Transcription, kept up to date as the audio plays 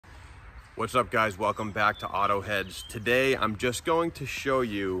What's up, guys? Welcome back to Auto Heads. Today I'm just going to show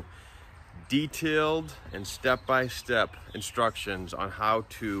you detailed and step-by-step instructions on how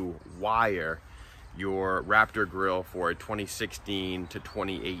to wire your Raptor grill for a 2016 to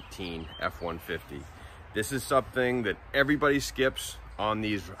 2018 F-150. This is something that everybody skips on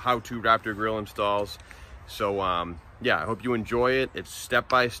these how-to Raptor grill installs. So yeah, I hope you enjoy it. It's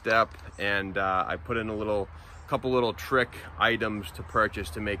step-by-step, and I put in a couple little trick items to purchase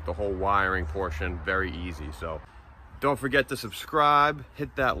to make the whole wiring portion very easy. So don't forget to subscribe,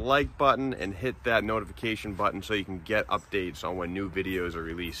 hit that like button, and hit that notification button so you can get updates on when new videos are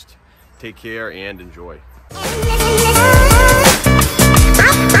released. Take care and enjoy.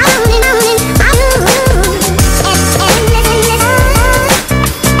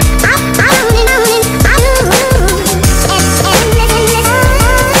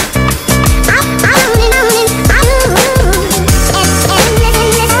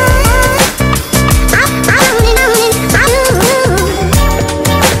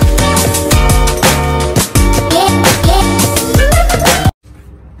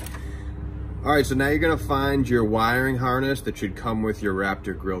 Alright, so now you're going to find your wiring harness that should come with your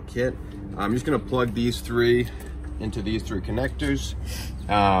Raptor grill kit. I'm just going to plug these three into these three connectors.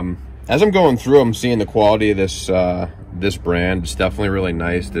 As I'm going through, I'm seeing the quality of this brand. It's definitely really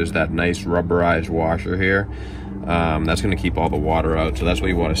nice. There's that nice rubberized washer here. That's going to keep all the water out, so that's what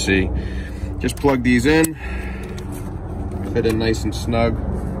you want to see. Just plug these in, fit in nice and snug.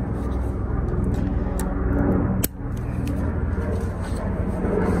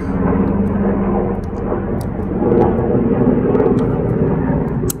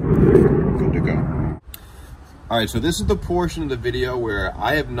 All right, so this is the portion of the video where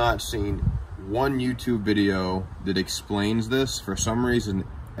I have not seen one YouTube video that explains this. For some reason,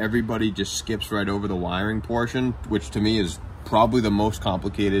 everybody just skips right over the wiring portion, which to me is probably the most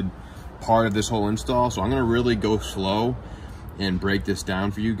complicated part of this whole install. So I'm gonna really go slow and break this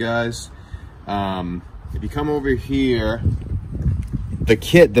down for you guys. If you come over here, the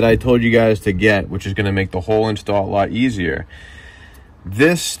kit that I told you guys to get, which is gonna make the whole install a lot easier,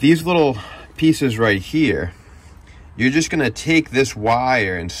 these little pieces right here, you're just going to take this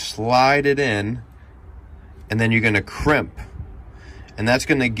wire and slide it in, and then you're going to crimp, and that's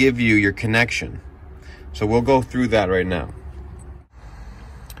going to give you your connection. So we'll go through that right now.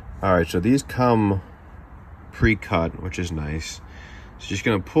 All right, so these come pre-cut, which is nice. So just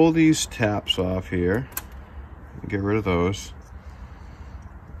going to pull these taps off here, get rid of those,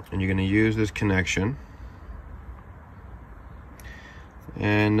 and you're going to use this connection.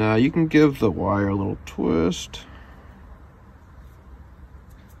 And you can give the wire a little twist.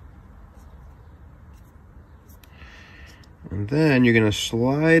 And then you're going to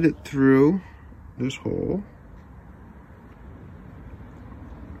slide it through this hole.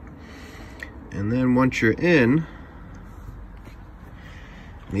 And then once you're in,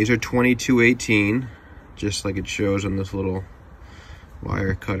 these are 2218, just like it shows on this little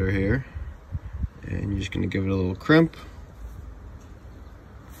wire cutter here. And you're just going to give it a little crimp.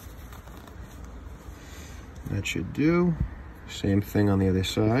 That should do. Same thing on the other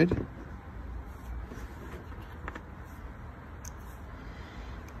side.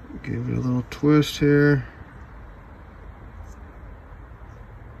 Give it a little twist here.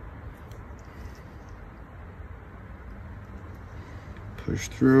 Push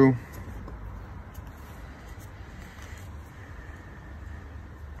through.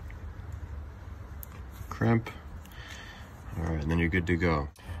 Crimp. All right, and then you're good to go.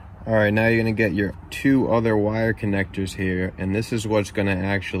 All right, now you're gonna get your two other wire connectors here, and this is what's gonna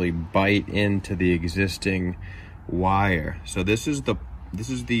actually bite into the existing wire. So this is the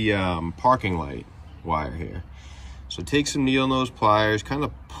parking light wire here. So take some needle nose pliers, kind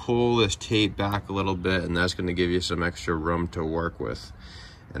of pull this tape back a little bit, and that's gonna give you some extra room to work with.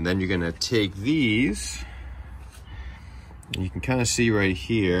 And then you're gonna take these, and you can kind of see right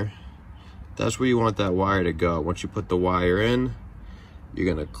here, that's where you want that wire to go. Once you put the wire in, you're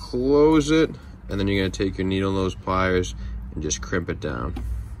gonna close it, and then you're gonna take your needle nose pliers and just crimp it down.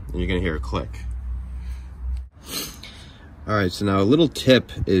 And you're gonna hear a click. All right, so now a little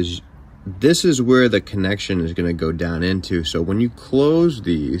tip is, this is where the connection is gonna go down into. So when you close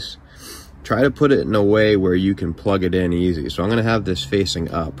these, try to put it in a way where you can plug it in easy. So I'm gonna have this facing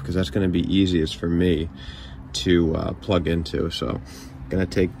up because that's gonna be easiest for me to plug into. So I'm gonna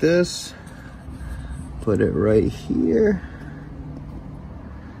take this, put it right here.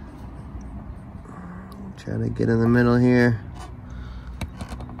 Try to get in the middle here.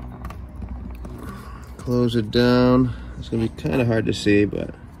 Close it down. It's gonna be kind of hard to see,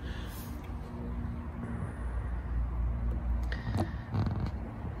 but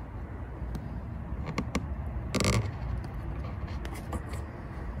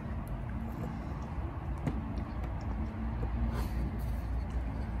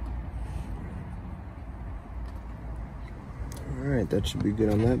that should be good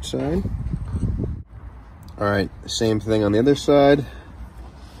on that side. All right, same thing on the other side.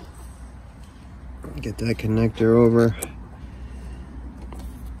 Get that connector over.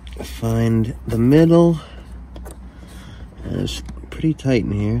 Find the middle. And it's pretty tight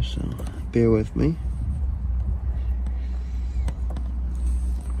in here, so bear with me.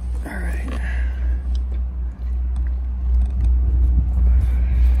 All right.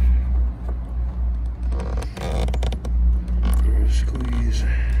 Squeeze.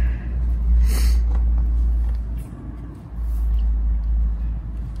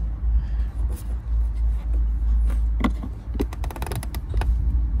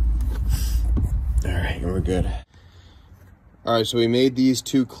 All right, we're good. All right, so we made these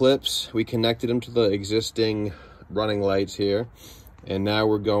two clips. We connected them to the existing running lights here. And now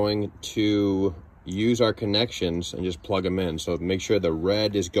we're going to use our connections and just plug them in. So make sure the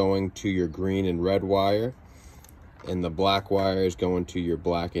red is going to your green and red wire, and the black wire is going to your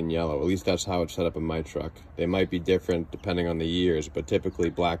black and yellow. At least that's how it's set up in my truck. They might be different depending on the years, but typically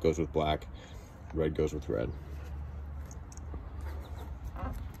black goes with black, red goes with red.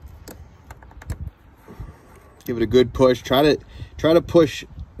 Give it a good push. Try to push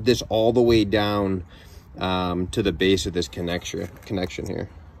this all the way down to the base of this connection here.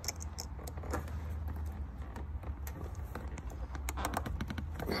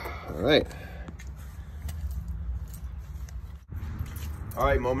 All right. All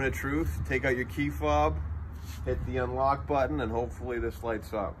right, moment of truth. Take out your key fob, hit the unlock button, and hopefully this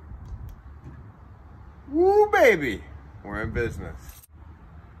lights up. Woo, baby! We're in business.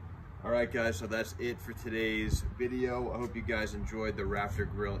 All right, guys, so that's it for today's video. I hope you guys enjoyed the Raptor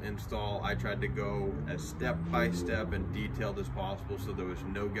Grille install. I tried to go as step-by-step and detailed as possible, so there was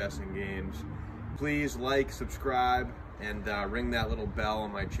no guessing games. Please like, subscribe, and ring that little bell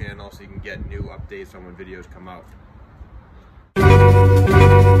on my channel so you can get new updates on when videos come out.